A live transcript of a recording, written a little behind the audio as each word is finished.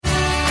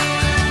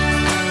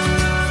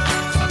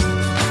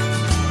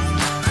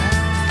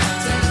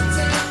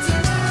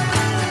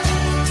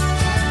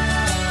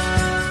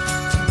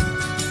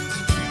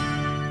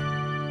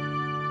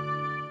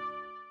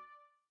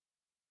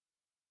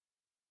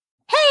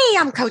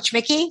I'm Coach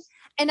Mickey.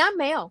 And I'm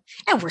Mel.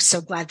 And we're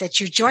so glad that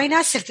you join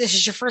us. If this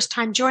is your first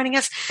time joining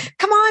us,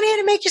 come on in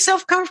and make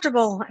yourself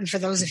comfortable. And for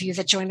those of you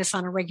that join us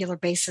on a regular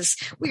basis,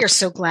 we are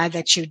so glad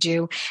that you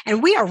do.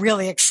 And we are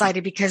really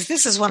excited because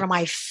this is one of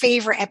my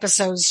favorite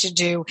episodes to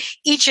do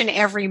each and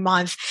every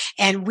month.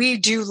 And we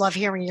do love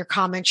hearing your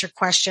comments, your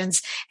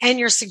questions, and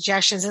your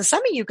suggestions. And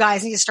some of you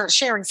guys need to start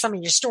sharing some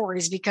of your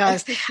stories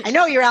because I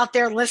know you're out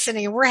there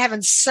listening and we're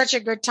having such a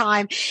good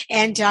time.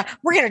 And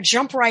we're going to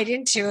jump right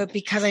into it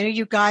because I know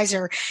you guys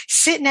are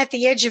sitting at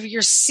the edge of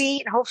your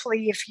seat.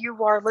 Hopefully, if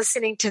you are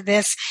listening to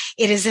this,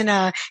 it is in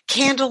a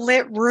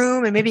candlelit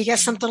room and maybe you get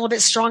something a little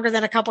bit stronger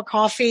than a cup of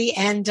coffee.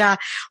 And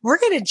we're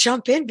going to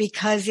jump in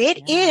because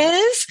it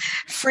is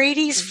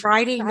Frady's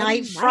Friday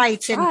Night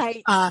Frights. And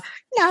I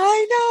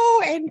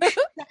know. And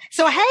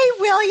so, hey,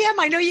 William,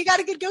 I know you got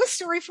a good ghost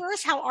story for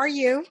us. How are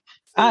you?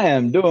 I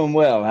am doing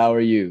well. How are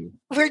you?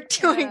 We're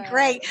doing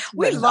great.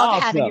 We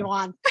love having you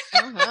on.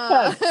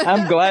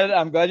 I'm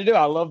glad you do.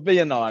 I love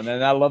being on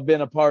and I love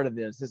being a part of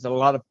this. It's a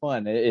lot of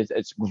fun.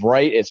 It's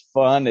great. It's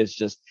fun. It's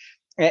just,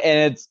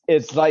 and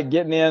it's like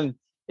getting in.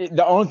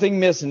 The only thing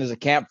missing is a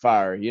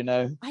campfire, you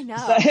know? I know.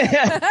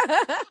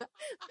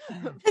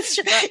 That's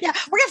true. Yeah,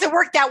 we're going to have to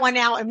work that one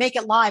out and make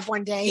it live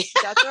one day.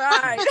 That's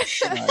right.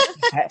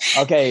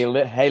 Okay.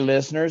 Hey,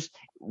 listeners,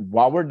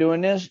 while we're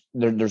doing this,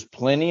 there's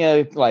plenty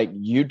of like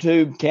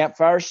YouTube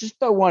campfires. Just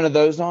throw one of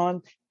those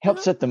on. Help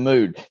set the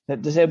mood.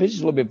 It's just a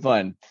little bit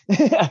fun.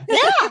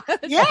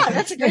 Yeah,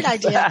 that's a great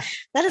idea.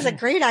 That is a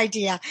great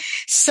idea.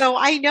 So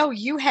I know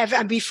you have,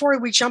 and before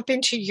we jump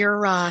into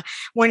your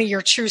one of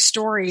your true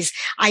stories,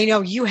 I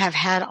know you have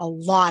had a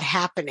lot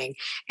happening.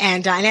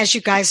 And as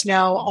you guys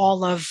know,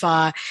 all of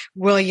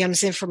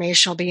William's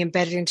information will be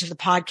embedded into the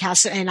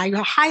podcast. And I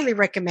highly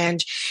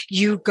recommend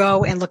you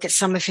go and look at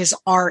some of his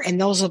art, and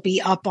those will be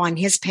up on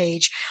his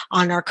page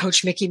on our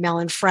Coach Mickey, Mel,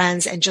 and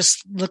Friends. And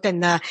just look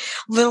in the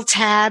little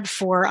tab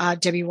for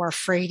W.R.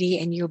 Frady,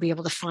 and you'll be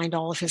able to find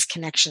all of his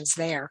connections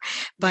there.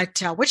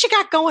 But what you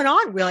got going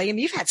on, William?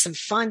 You've had some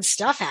fun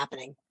stuff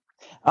happening.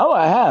 Oh,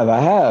 I have.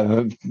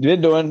 I've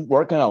been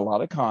working a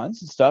lot of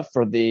cons and stuff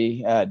for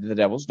the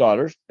Devil's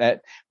Daughters.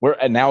 That we're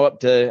now up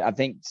to, I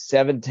think,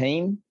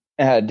 17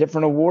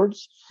 different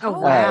awards. Oh,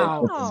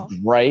 wow. Which is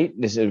great.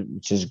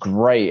 Which is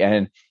great.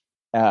 And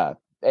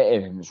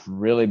it's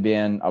really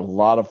been a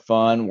lot of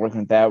fun working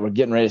with that. We're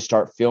getting ready to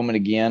start filming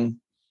again.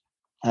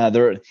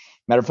 Matter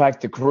of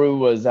fact, the crew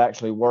was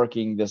actually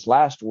working this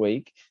last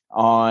week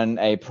on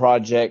a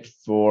project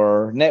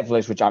for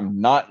Netflix, which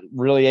I'm not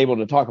really able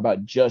to talk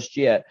about just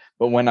yet,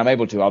 but when I'm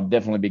able to, I'll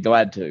definitely be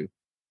glad to.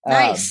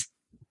 Nice.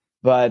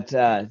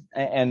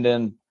 And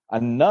then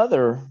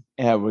another,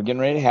 we're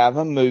getting ready to have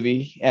a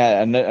movie,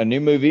 a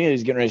new movie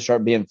is getting ready to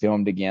start being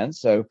filmed again.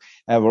 So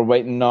we're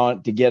waiting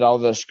on to get all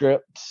the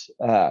scripts,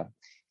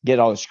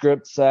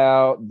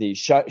 out, the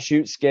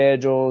shoot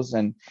schedules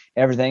and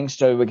everything,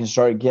 so we can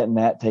start getting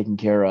that taken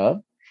care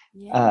of.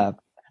 Yeah.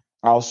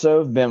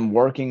 Also been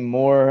working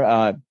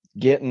more,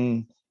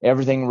 getting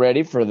everything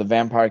ready for the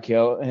Vampire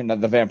Killer.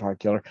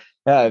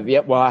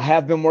 I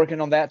have been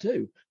working on that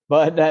too,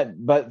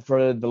 but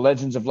for the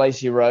Legends of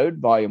Lacey Road,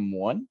 Volume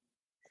 1.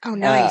 Oh,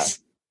 nice.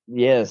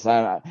 Yes.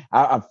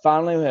 I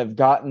finally have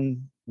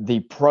gotten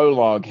the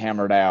prologue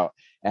hammered out,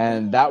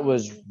 and that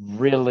was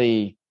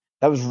really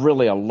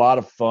a lot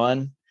of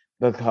fun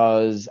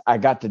because I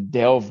got to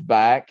delve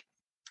back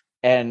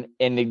and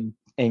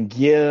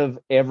give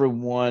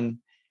everyone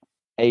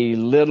a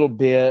little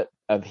bit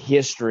of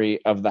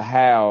history of the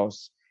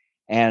house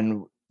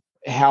and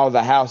how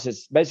the house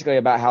is basically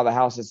about how the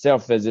house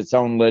itself is its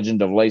own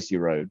Legend of Lacey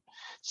Road.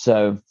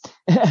 So,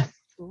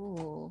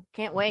 ooh,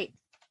 can't wait.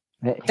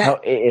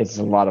 It's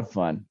a lot of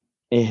fun.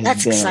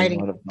 That's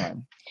exciting. A lot of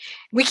fun.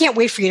 We can't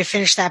wait for you to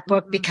finish that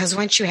book because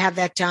once you have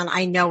that done,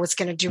 I know it's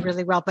going to do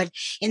really well. But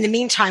in the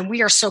meantime,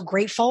 we are so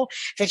grateful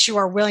that you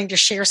are willing to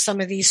share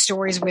some of these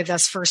stories with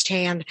us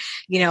firsthand,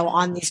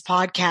 on these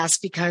podcasts,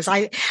 because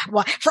I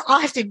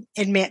have to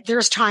admit,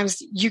 there's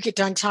times you get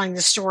done telling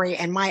the story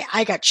and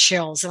I got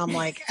chills and I'm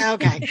like,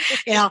 okay,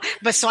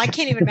 but so I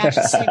can't even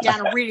imagine sitting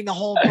down and reading the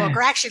whole book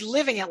or actually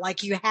living it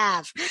like you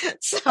have.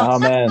 So. Oh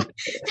man,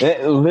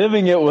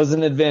 living it was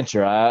an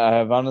adventure.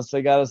 I've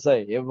honestly got to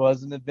say it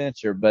was an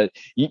adventure, but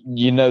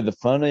the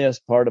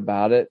funniest part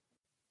about it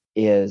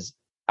is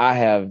I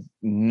have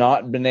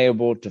not been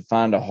able to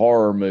find a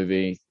horror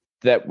movie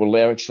that will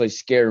actually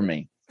scare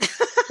me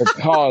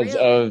because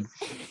of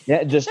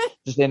just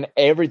in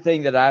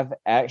everything that I've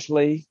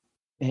actually,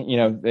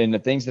 in the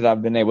things that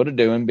I've been able to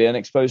do and been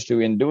exposed to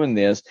in doing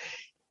this.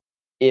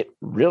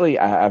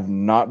 I've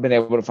not been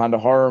able to find a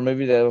horror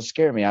movie that'll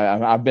scare me.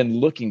 I've been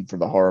looking for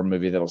the horror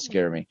movie that'll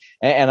scare me.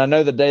 And I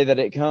know the day that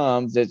it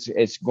comes,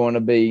 it's going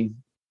to be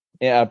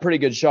a pretty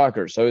good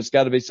shocker. So it's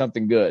got to be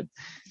something good.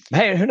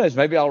 Hey, who knows?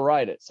 Maybe I'll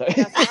write it. So there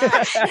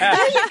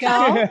you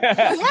go.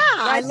 Yeah,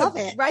 I love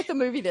it. Write the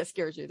movie that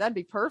scares you. That'd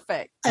be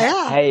perfect.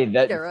 Yeah. Hey,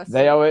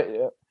 they always.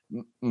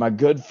 My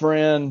good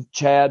friend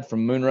Chad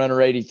from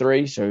Moonrunner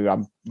 83. So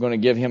I'm going to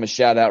give him a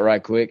shout out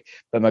right quick.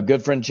 But my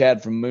good friend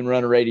Chad from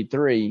Moonrunner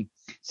 83,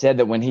 said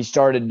that when he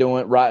started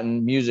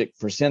writing music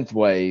for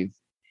synthwave,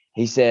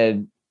 he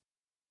said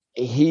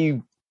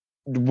he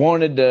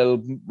wanted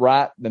to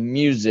write the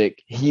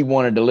music he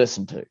wanted to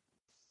listen to.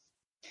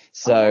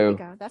 So there you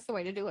go. That's the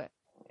way to do it.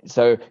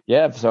 So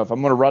if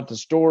I'm going to write the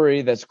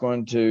story that's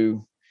going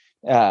to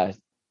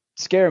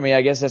scare me,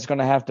 I guess that's going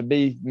to have to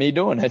be me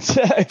doing it.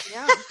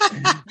 Yeah.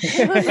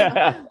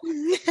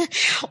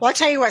 Well, I'll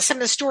tell you what, some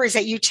of the stories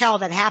that you tell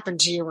that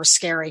happened to you were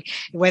scary,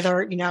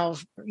 whether,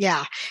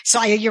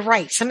 So you're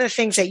right. Some of the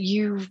things that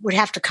you would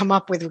have to come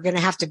up with, we're going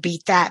to have to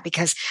beat that,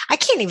 because I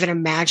can't even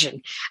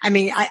imagine. I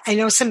mean, I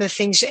know some of the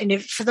things,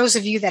 and for those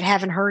of you that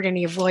haven't heard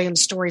any of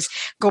William's stories,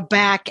 go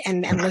back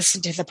and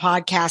listen to the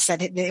podcast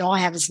that they all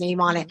have his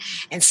name on it.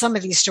 And some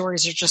of these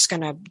stories are just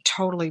going to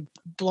totally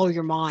blow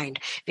your mind,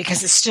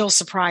 because it still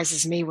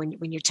surprises me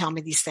when you tell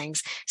me these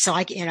things. So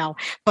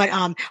but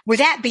with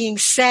that being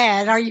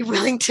said, are you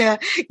willing to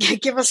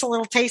give us a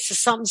little taste of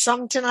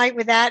something tonight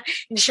with that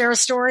and share a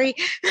story?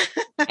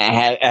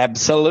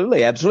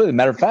 Absolutely.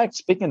 Matter of fact,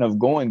 speaking of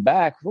going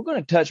back, we're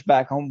going to touch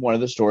back on one of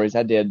the stories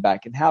I did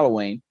back in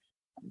Halloween.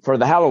 For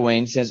the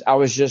Halloween, since I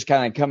was just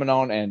kind of coming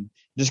on and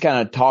just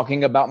kind of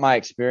talking about my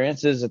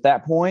experiences at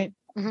that point.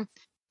 Mm-hmm.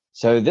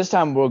 So this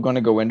time we're going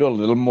to go into a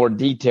little more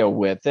detail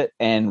with it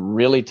and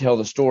really tell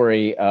the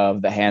story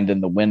of the hand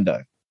in the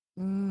window.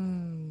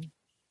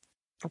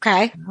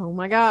 Okay. Oh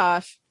my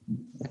gosh.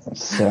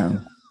 So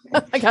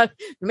oh my God.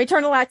 Let me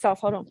turn the lights off.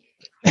 Hold on.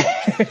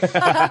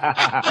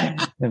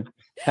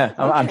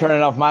 I'm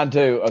turning off mine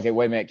too. Okay,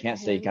 wait a minute. Can't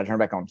see. Can I turn it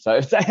back on? So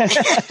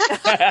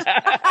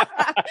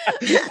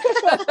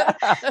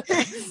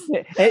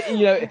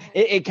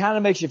it kind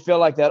of makes you feel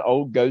like that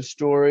old ghost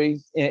story.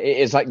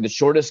 It's like the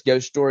shortest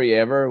ghost story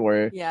ever,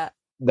 where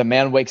the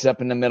man wakes up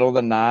in the middle of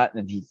the night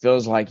and he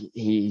feels like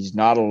he's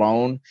not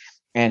alone,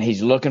 and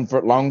he's looking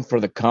for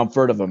the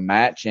comfort of a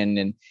match, and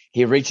then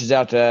he reaches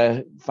out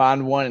to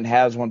find one and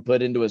has one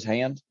put into his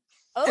hand.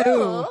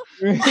 Oh.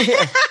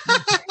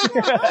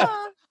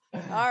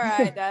 All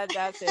right,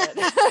 that's it.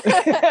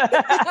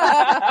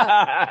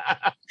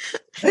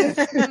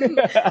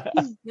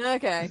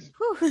 Okay.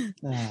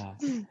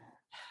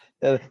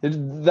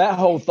 That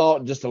whole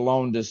thought just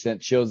alone just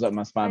sent chills up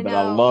my spine, but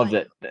I loved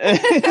it.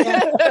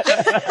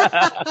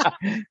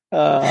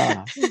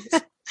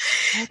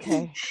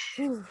 Okay.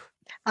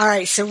 All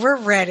right, so we're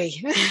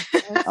ready.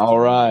 All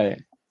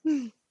right.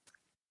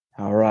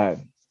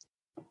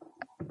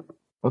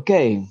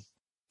 Okay,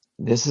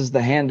 this is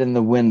the hand in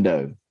the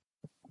window.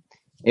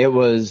 It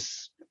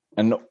was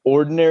an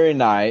ordinary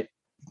night,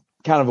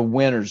 kind of a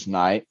winter's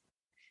night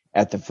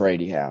at the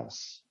Frady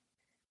house.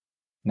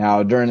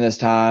 Now, during this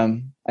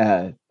time,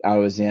 I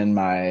was in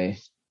my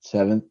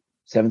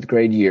seventh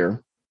grade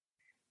year.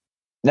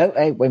 No,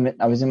 hey, wait a minute.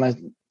 I was in my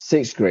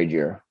 6th grade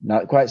year,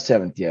 not quite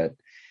 7th yet.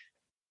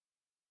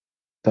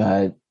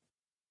 But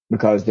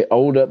because the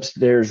old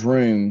upstairs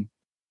room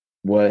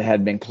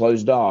had been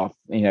closed off,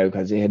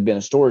 because it had been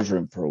a storage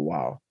room for a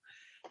while.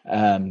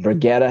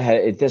 Brigetta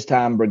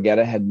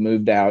had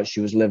moved out.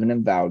 She was living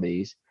in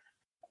Valdez.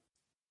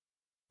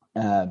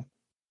 And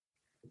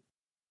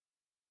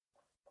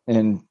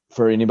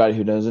for anybody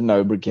who doesn't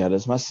know, Brigetta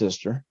is my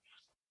sister.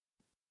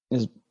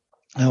 Is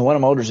one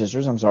of my older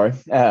sisters. I'm sorry.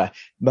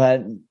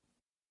 But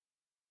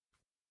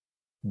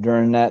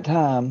during that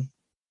time,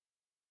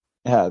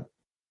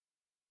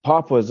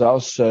 Pop was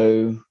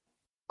also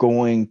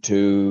going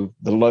to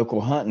the local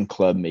hunting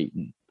club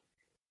meeting.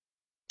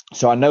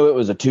 So I know it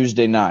was a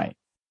Tuesday night,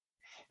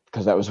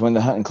 because that was when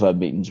the hunting club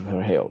meetings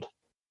were held.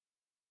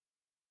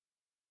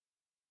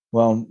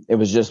 Well, it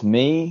was just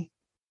me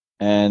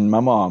and my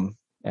mom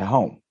at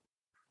home.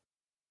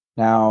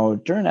 Now,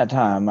 during that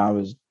time,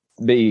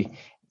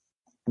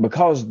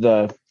 because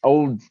the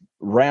old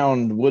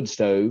round wood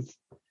stove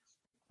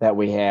that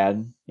we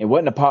had, it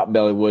wasn't a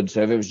potbelly wood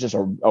stove, it was just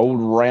an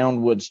old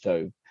round wood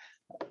stove,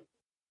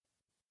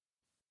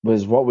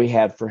 was what we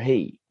had for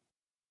heat.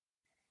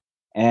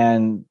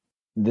 And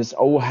this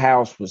old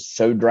house was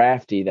so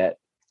drafty that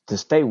to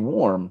stay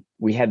warm,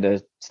 we had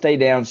to stay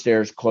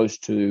downstairs close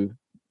to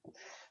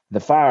the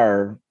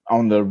fire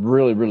on the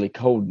really, really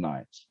cold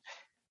nights.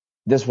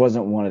 This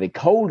wasn't one of the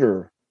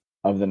colder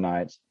of the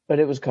nights, but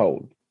it was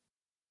cold.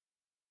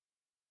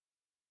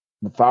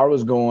 The fire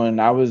was going.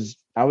 I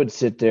would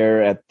sit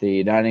there at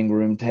the dining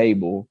room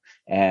table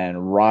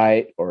and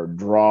write or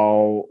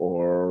draw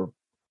or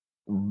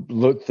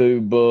look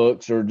through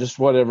books or just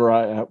whatever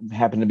I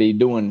happened to be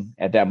doing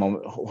at that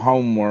moment,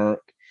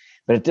 homework.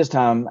 But at this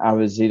time, I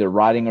was either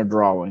writing or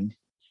drawing.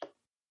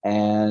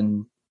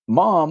 And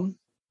Mom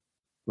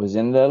was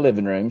in the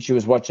living room. She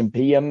was watching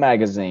PM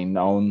Magazine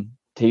on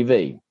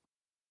TV.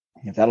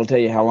 If that'll tell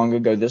you how long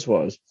ago this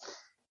was.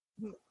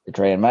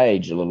 Betraying my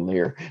age a little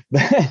here.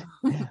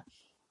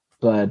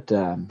 But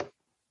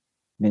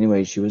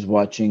anyway, she was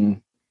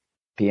watching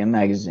PM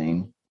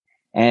Magazine.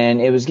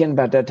 And it was getting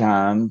about that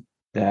time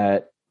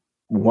that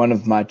one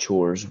of my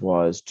chores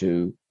was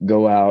to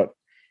go out,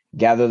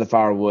 gather the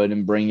firewood,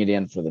 and bring it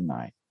in for the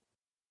night.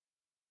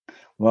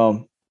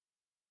 Well,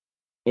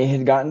 it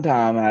had gotten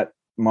time.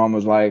 Mom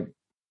was like,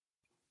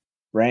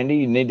 Randy,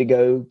 you need to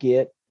go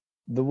get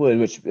the wood,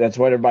 which that's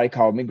what everybody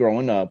called me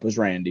growing up, was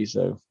Randy.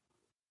 So,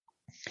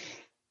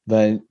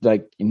 but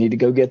like, you need to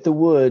go get the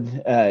wood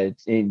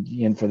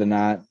in for the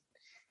night.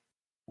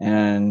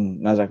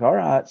 And I was like, all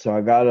right. So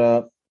I got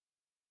up,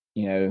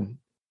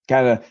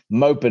 kind of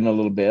moping a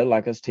little bit,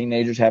 like us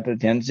teenagers have a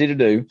tendency to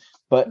do,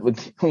 but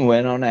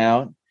went on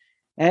out,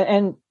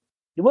 and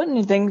it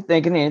wasn't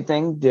thinking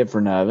anything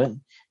different of it.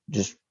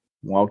 Just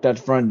walked out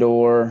the front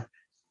door.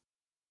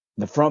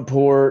 The front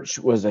porch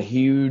was a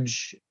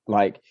huge,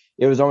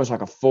 it was almost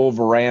like a full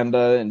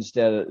veranda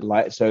instead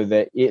of so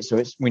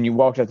it's when you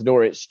walked out the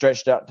door, it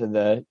stretched out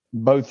to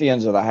both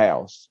ends of the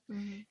house.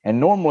 Mm-hmm. And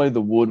normally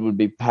the wood would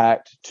be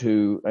packed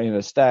in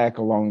a stack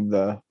along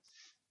the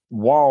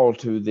wall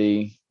to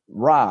the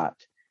right,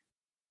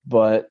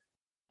 but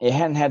it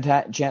hadn't had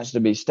a chance to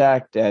be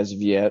stacked as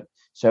of yet.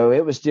 So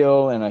it was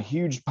still in a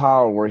huge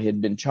pile where it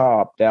had been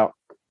chopped out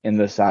in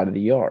the side of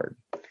the yard.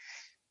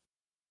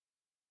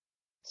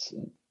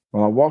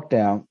 Well, I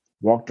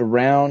walked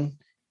around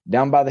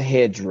down by the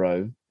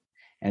hedgerow,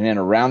 and then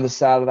around the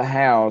side of the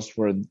house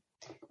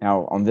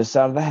now on this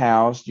side of the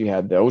house, you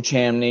had the old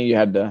chimney, you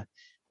had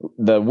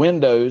the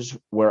windows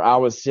where I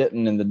was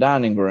sitting in the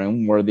dining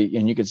room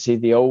and you could see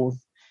the old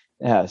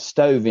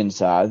stove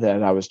inside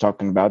that I was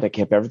talking about that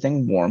kept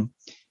everything warm.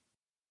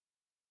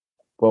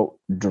 Well,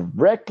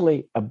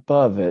 directly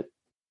above it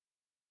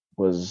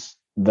was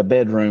the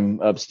bedroom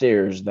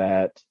upstairs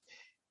that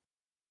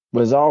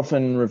was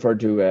often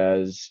referred to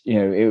as,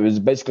 it was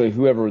basically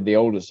whoever the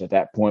oldest at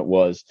that point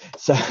was.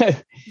 So,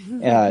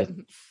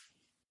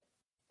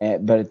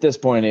 but at this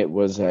point it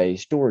was a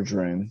storage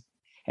room,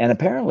 and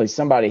apparently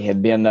somebody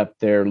had been up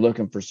there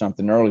looking for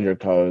something earlier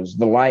because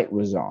the light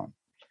was on.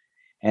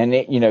 And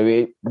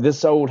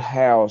this old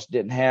house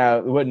it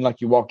wasn't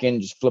like you walk in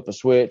and just flip a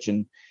switch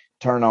and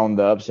turn on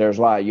the upstairs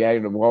light. You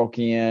had to walk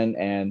in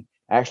and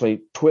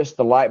actually twist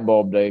the light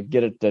bulb to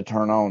get it to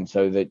turn on,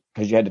 so that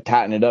because you had to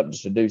tighten it up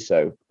just to do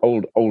so.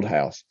 Old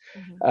house.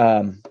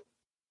 Mm-hmm.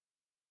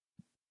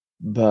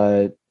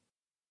 But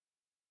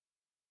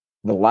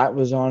the light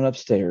was on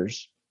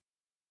upstairs,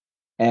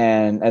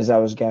 and as I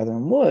was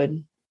gathering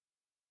wood,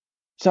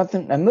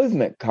 a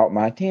movement caught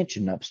my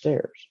attention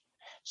upstairs.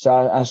 So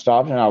I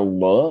stopped and I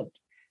looked,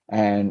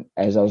 and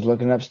as I was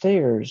looking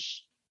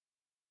upstairs,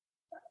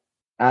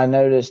 I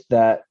noticed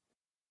that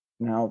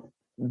now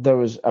there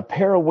was a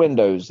pair of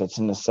windows that's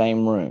in the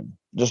same room,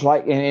 just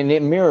like, and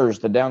it mirrors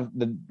the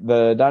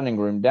dining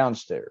room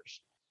downstairs.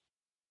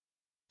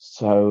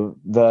 So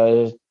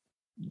the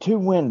two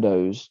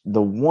windows,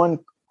 the one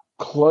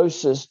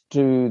closest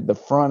to the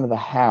front of the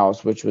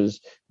house, which was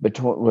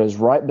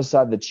right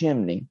beside the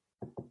chimney,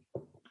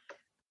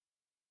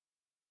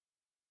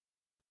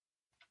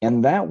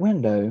 in that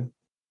window,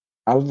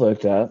 I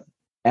looked up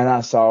and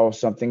I saw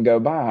something go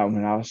by. And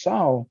when I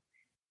saw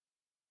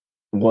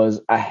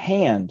was a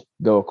hand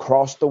go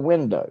across the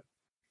window.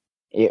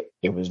 It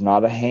was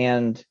not a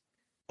hand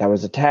that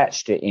was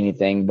attached to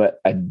anything, but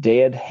a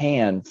dead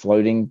hand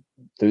floating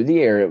through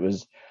the air. It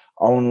was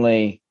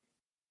only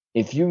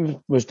if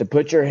you was to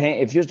put your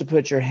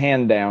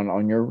hand down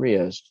on your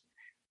wrist,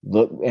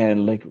 look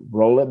and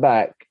roll it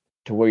back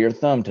to where your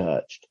thumb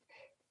touched,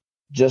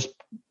 just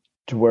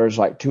to where it's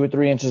like 2 or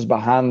 3 inches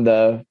behind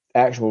the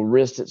actual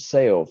wrist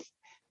itself.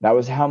 That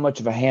was how much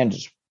of a hand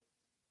just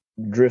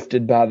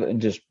drifted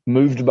just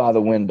moved by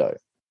the window.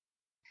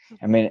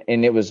 I mean,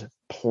 and it was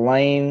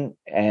plain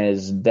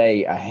as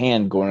day, a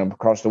hand going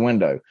across the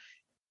window.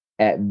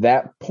 At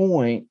that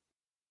point,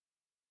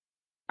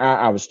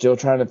 I was still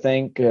trying to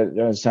think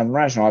something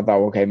rational. I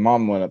thought, okay,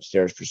 Mom went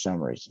upstairs for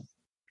some reason.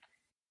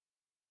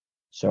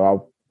 So I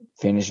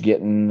finished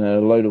getting a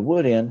load of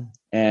wood in,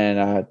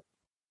 and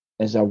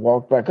as I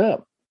walked back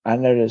up, I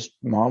noticed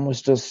Mom was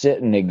still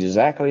sitting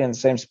exactly in the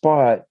same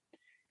spot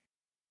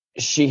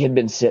she had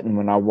been sitting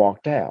when I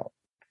walked out.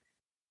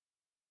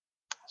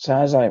 So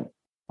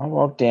I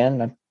walked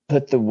in, I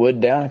put the wood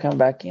down, I come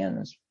back in.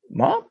 I said,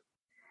 Mom,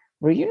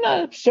 were you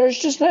not upstairs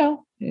just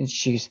now? And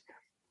she's,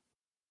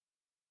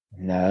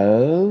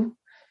 no,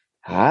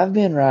 I've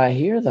been right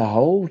here the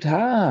whole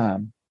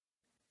time.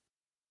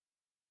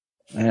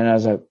 And I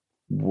was like,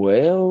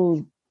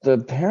 well,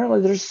 apparently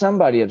there's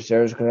somebody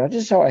upstairs because I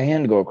just saw a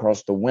hand go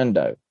across the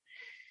window.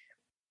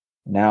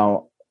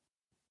 Now,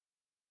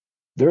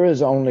 there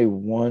is only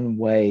one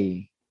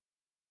way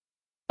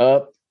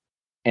up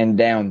and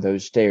down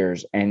those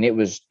stairs, and it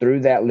was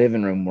through that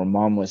living room where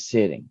Mom was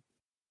sitting.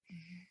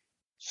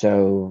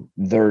 So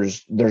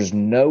there's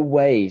no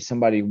way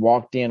somebody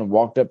walked in and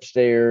walked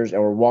upstairs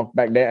or walked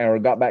back down or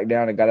got back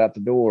down and got out the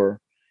door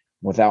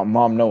without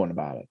Mom knowing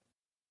about it,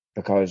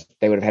 because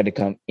they would have had to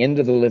come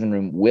into the living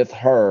room with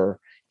her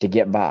to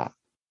get by.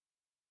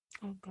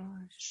 Oh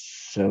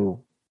gosh.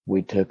 So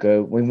we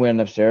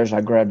went upstairs.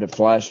 I grabbed a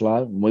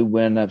flashlight and we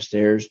went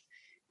upstairs.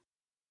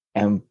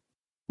 And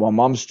while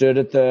Mom stood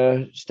at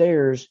the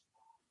stairs,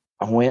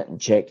 I went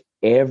and checked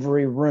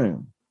every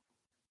room.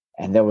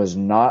 And there was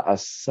not a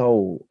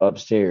soul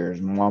upstairs.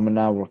 Mom and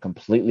I were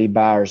completely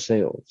by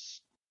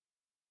ourselves.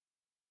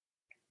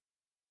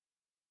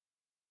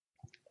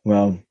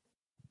 Well,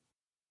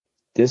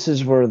 this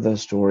is where the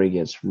story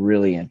gets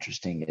really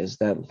interesting, is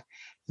that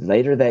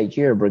later that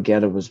year,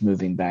 Brigetta was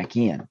moving back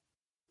in.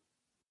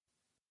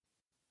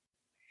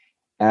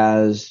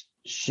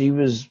 She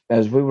was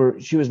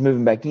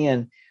moving back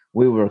in,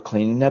 we were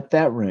cleaning up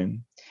that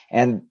room.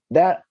 And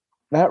that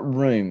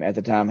room at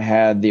the time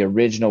had the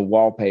original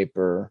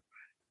wallpaper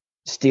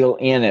still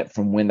in it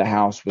from when the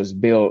house was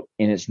built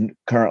in its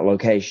current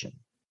location.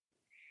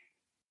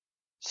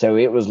 So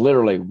it was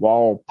literally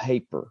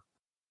wallpaper.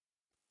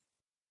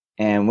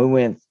 And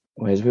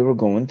as we were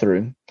going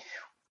through,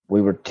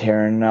 we were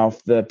tearing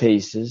off the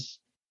pieces.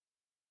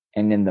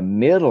 And in the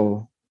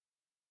middle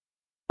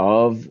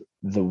of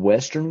the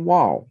western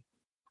wall,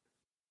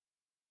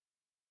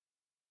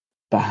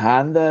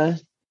 behind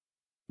the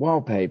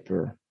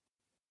wallpaper,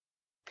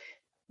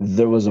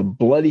 there was a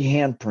bloody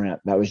handprint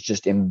that was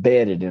just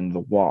embedded in the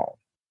wall.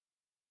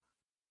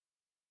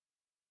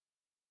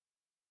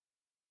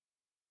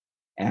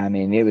 And I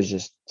mean, it was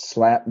just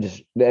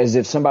just as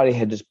if somebody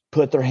had just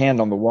put their hand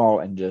on the wall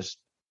and just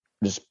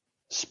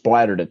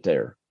splattered it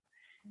there.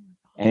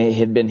 And it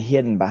had been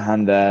hidden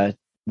behind the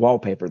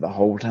wallpaper the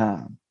whole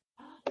time.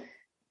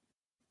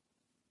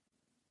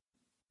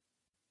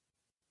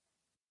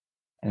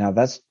 Now,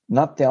 that's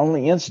not the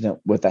only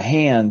incident with a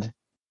hand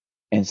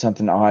and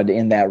something odd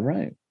in that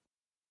room.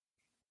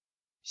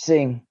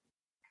 See,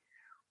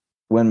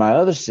 when my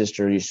other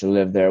sister used to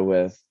live there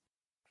with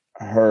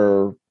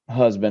her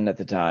husband at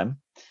the time,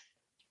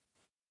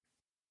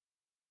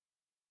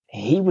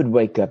 he would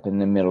wake up in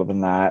the middle of the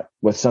night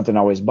with something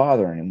always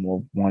bothering him.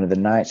 Well, one of the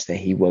nights that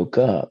he woke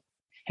up,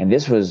 and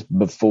this was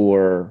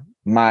before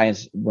me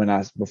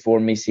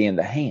seeing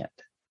the hand.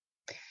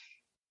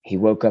 He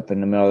woke up in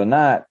the middle of the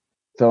night,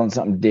 feeling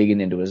something digging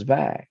into his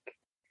back.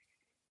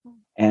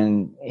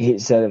 And he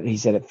said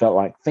it felt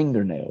like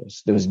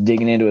fingernails that was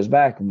digging into his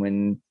back. And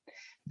when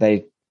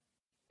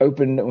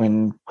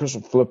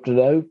Crystal flipped it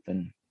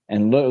open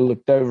and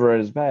looked over at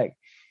his back,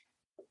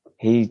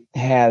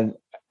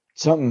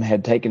 something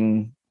had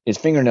taken his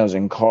fingernails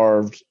and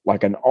carved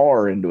like an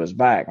R into his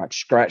back, like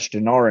scratched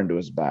an R into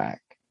his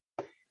back.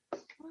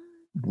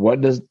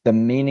 What does the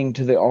meaning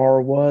to the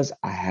R was?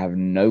 I have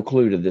no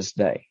clue to this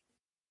day.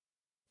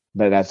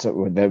 But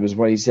that was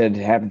what he said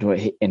happened to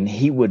it. And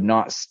he would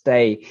not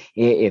stay.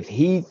 If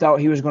he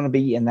thought he was going to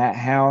be in that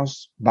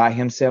house by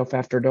himself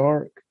after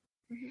dark,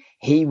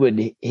 he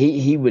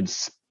would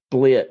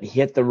split,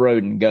 hit the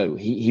road and go.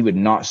 He would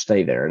not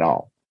stay there at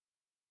all.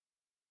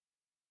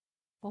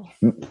 Oh.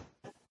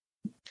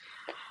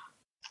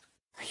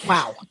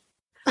 Wow.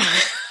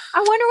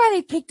 I wonder why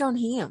they picked on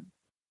him.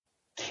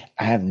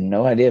 I have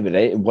no idea,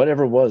 but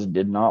whatever it was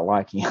did not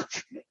like him.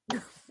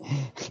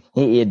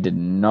 It did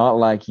not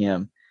like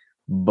him.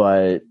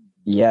 But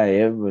yeah,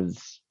 it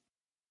was.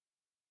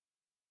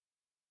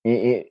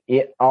 It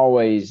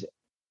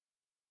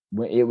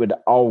would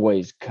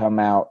always come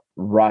out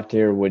right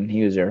there when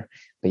he was there.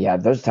 But yeah,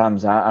 those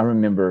times I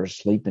remember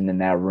sleeping in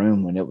that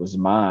room when it was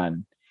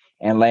mine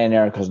and laying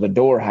there because the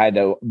door had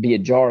to be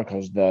ajar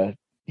because the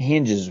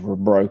hinges were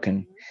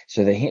broken.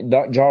 So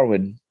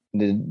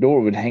the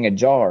door would hang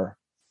ajar,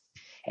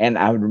 and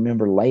I would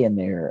remember laying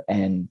there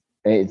and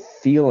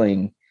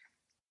feeling.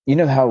 You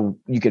know how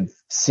you could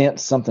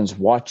sense something's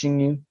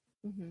watching you,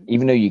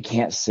 even though you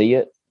can't see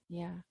it?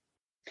 Yeah.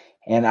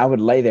 And I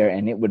would lay there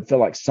and it would feel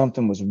like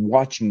something was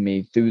watching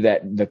me through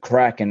the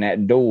crack in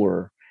that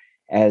door,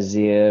 as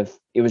if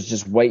it was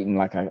just waiting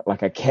like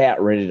a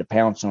cat ready to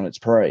pounce on its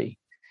prey.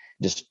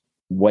 Just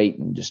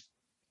waiting.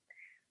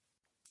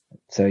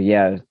 So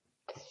yeah,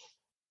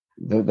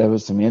 there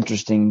was some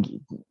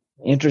interesting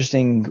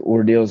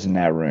ordeals in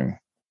that room.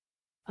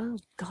 Oh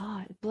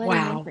God. Bloody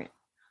wow. Imprint.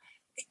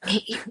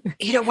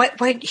 You know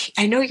what?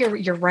 I know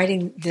you're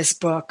writing this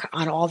book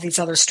on all these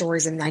other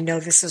stories, and I know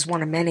this is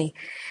one of many.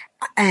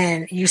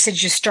 And you said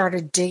you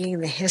started digging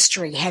the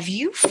history. Have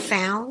you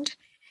found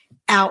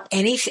out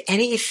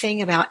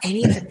anything about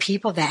any of the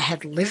people that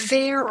had lived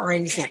there or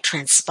anything that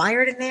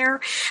transpired in there?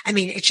 I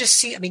mean,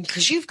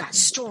 because you've got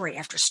story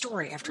after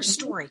story after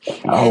story.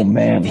 Oh,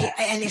 man.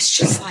 And it's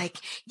just like,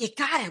 you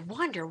got to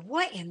wonder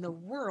what in the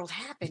world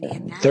happened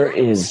in that There house.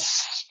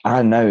 is,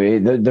 I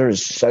know, there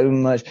is so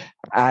much.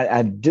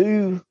 I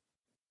do,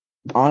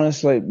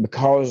 honestly,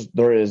 because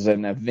there is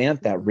an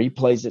event that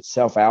replays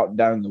itself out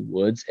down in the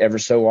woods ever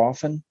so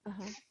often.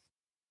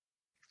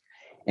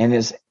 And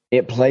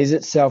it plays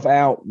itself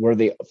out where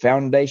the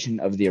foundation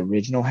of the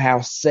original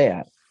house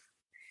sat,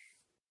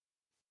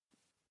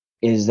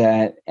 is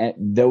that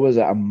there was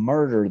a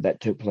murder that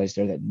took place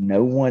there that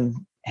no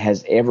one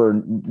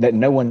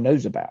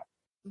knows about.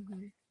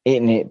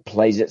 And it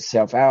plays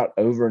itself out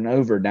over and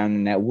over down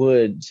in that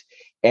woods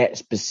at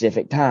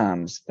specific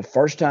times. The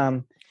first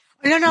time.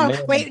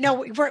 Wait,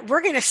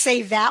 we're going to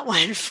save that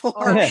one for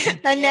the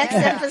next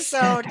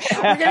episode.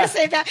 We're going to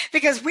save that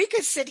because we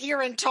could sit here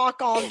and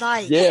talk all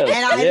night.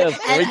 Yes,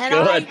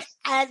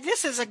 And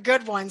this is a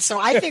good one. So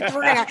I think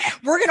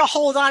we're gonna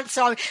hold on.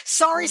 So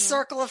sorry,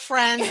 circle of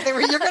friends.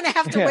 You're gonna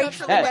have to wait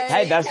for the next.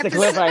 Hey, that's the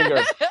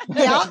cliffhanger.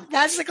 Yeah,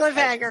 that's the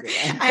cliffhanger.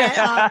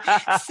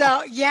 And,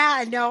 so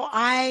yeah, no,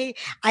 I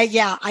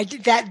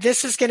did that.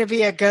 This is going to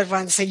be a good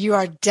one. So you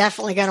are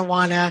definitely going to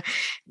want to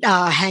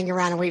hang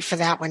around and wait for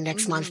that one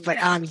next month. But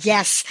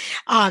yes,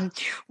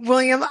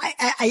 William,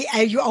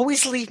 you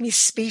always leave me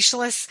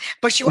speechless,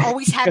 but you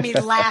always have me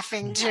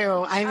laughing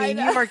too. I mean,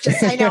 you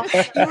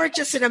are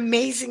just an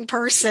amazing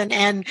person,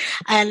 and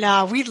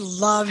we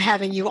love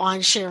having you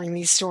on sharing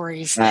these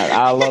stories.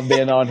 I love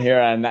being on here,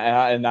 and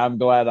I'm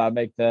glad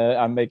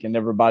I'm making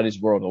everybody's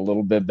world a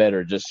little bit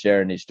better just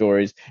sharing these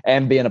stories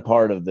and being a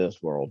part of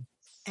this world.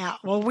 Yeah,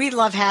 well, we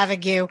love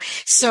having you.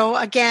 So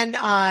again,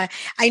 I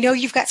know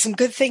you've got some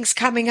good things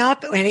coming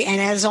up, and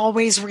as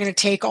always, we're going to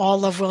take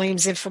all of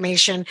William's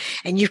information,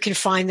 and you can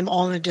find them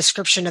all in the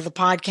description of the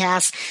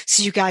podcast,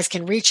 so you guys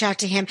can reach out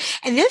to him.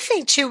 And the other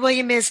thing too,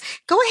 William, is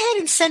go ahead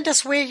and send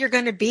us where you're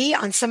going to be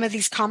on some of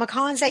these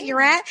Comic-Cons that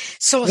you're at.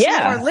 So some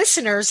of our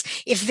listeners,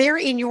 if they're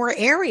in your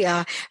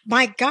area,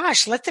 my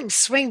gosh, let them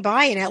swing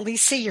by and at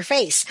least see your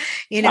face.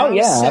 You know? Oh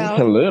yeah,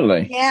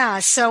 absolutely. Yeah.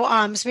 So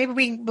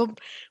maybe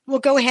we'll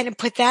go ahead and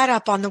put that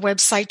up on the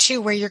website too,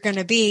 where you're going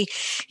to be,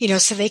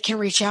 so they can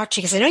reach out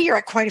to you. Because I know you're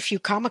at quite a few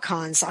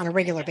Comic-Cons on a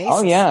regular basis.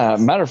 Oh yeah.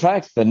 Matter of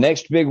fact, the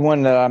next big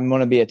one that I'm going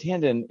to be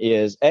attending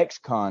is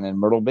X-Con in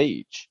Myrtle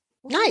Beach.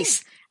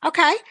 Nice.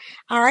 Okay.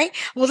 All right.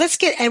 Well,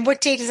 and what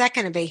date is that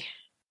going to be?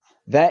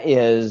 That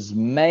is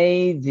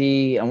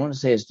May I want to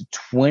say it's the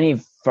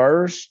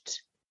 21st.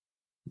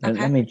 Okay.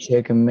 Let me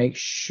check and make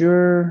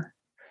sure.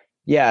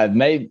 Yeah,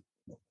 May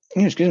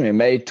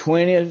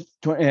 20th,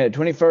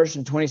 21st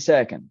and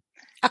 22nd.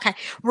 Okay.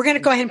 We're going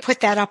to go ahead and put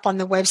that up on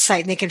the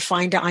website, and they can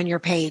find it on your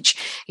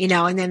page,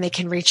 and then they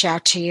can reach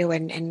out to you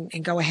and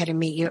go ahead and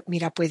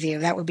meet up with you.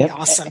 That would be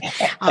awesome.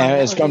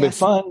 And it's going to be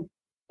fun.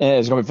 And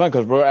it's going to be fun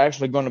because we're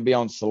actually going to be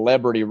on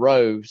Celebrity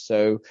Row.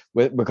 So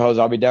because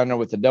I'll be down there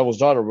with the Devil's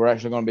Daughter, we're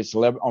actually going to be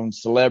on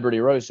Celebrity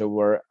Row.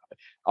 So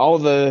all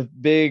the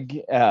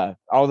big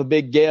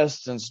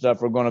guests and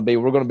stuff we're going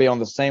to be on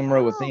the same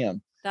row with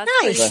them. That's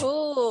nice.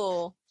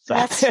 Cool.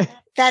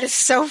 That is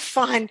so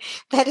fun.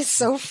 That is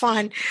so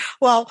fun.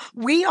 Well,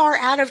 we are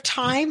out of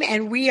time,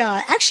 and we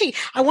actually,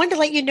 I wanted to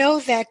let you know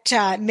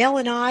that Mel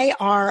and I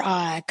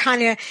are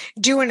kind of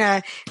doing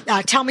a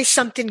tell me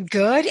something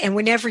good, and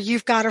whenever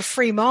you've got a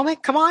free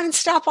moment, come on and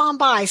stop on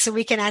by so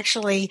we can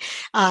actually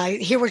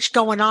hear what's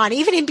going on,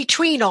 even in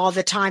between all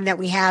the time that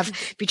we have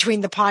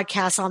between the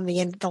podcasts on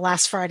the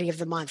last Friday of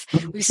the month.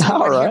 We still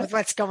want to hear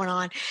what's going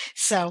on.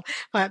 So,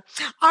 but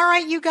all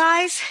right, you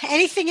guys,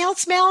 anything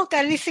else, Mel?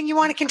 Got anything you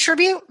want to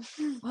contribute?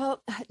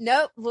 Well,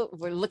 nope.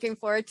 We're looking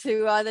forward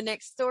to the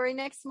next story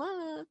next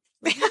month.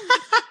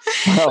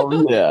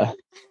 Oh, yeah.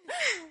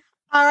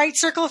 All right,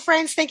 Circle of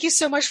Friends, thank you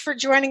so much for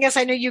joining us.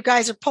 I know you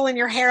guys are pulling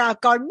your hair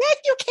out going, Mick,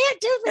 you can't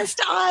do this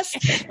to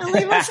us and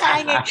leave us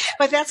hanging,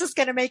 but that's what's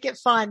going to make it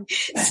fun.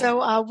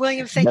 So,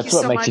 William, thank you so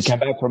much. That's what makes you come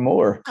back for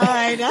more.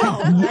 I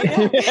know.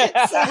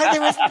 So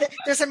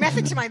there's a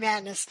method to my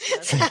madness.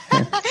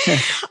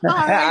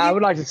 I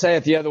would like to say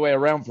it the other way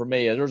around for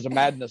me. There's a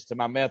madness to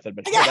my method,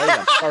 but there's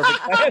a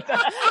perfect.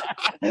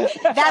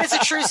 That is a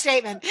true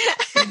statement.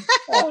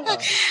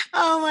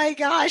 Oh my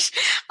gosh.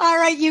 All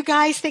right, you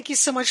guys, thank you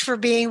so much for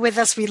being with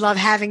us. We love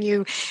having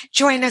you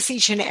join us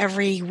each and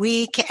every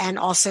week. And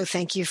also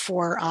thank you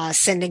for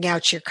sending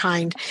out your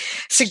kind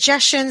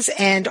suggestions.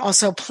 And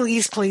also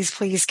please, please,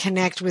 please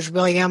connect with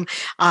William.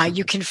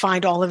 You can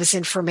find all of his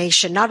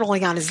information, not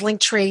only on his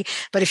Linktree,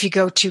 but if you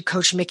go to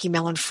Coach Mickey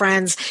Mellon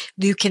Friends,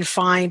 you can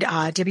find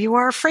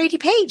WR Frady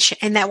page,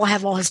 and that will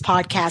have all his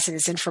podcasts and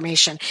his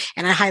information.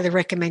 And I highly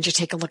recommend you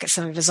take a look at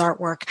some of his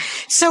artwork.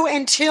 So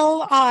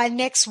until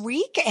next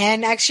week,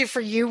 and actually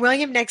for you,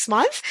 William, next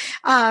month,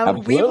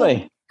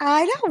 absolutely.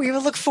 We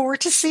will look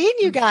forward to seeing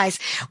you guys.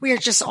 We are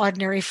just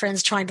ordinary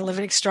friends trying to live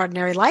an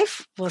extraordinary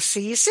life. We'll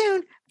see you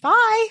soon.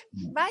 Bye.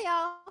 Bye,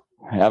 y'all.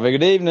 Have a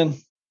good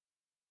evening.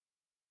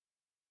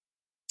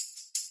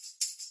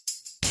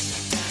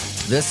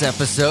 This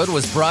episode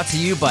was brought to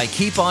you by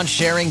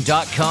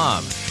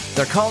KeepOnSharing.com.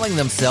 They're calling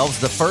themselves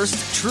the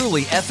first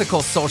truly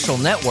ethical social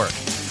network.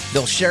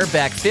 They'll share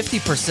back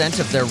 50%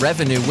 of their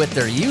revenue with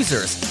their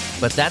users,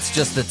 but that's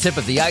just the tip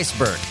of the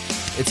iceberg.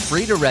 It's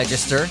free to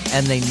register,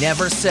 and they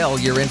never sell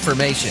your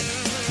information.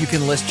 You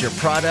can list your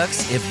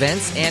products,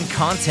 events, and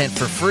content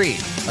for free.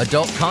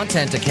 Adult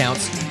content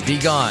accounts, be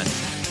gone.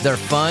 They're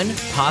fun,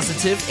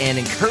 positive, and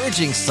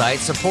encouraging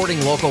sites supporting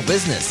local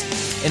business.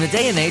 In a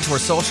day and age where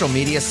social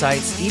media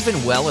sites,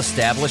 even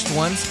well-established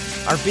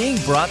ones, are being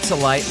brought to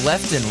light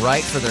left and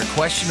right for their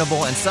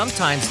questionable and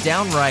sometimes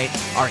downright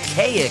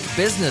archaic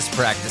business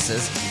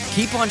practices,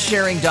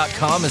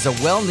 KeepOnSharing.com is a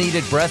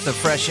well-needed breath of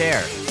fresh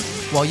air.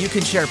 While you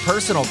can share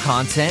personal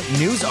content,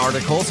 news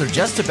articles, or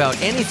just about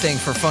anything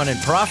for fun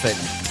and profit,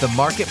 the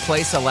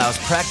marketplace allows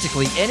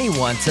practically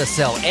anyone to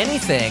sell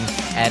anything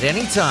at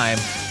any time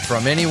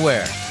from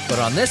anywhere. But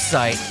on this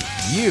site,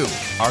 you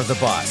are the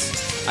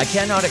boss. I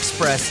cannot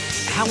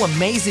express how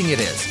amazing it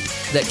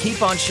is. that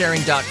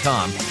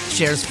keeponsharing.com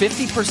shares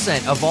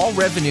 50% of all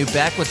revenue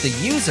back with the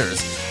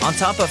users on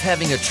top of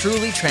having a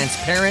truly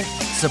transparent,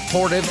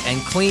 supportive,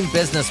 and clean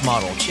business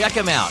model. Check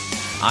them out.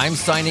 I'm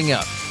signing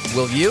up.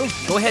 Will you?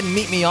 Go ahead and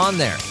meet me on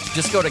there.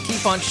 Just go to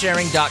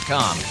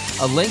keeponsharing.com.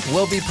 A link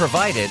will be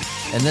provided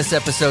in this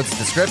episode's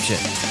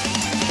description.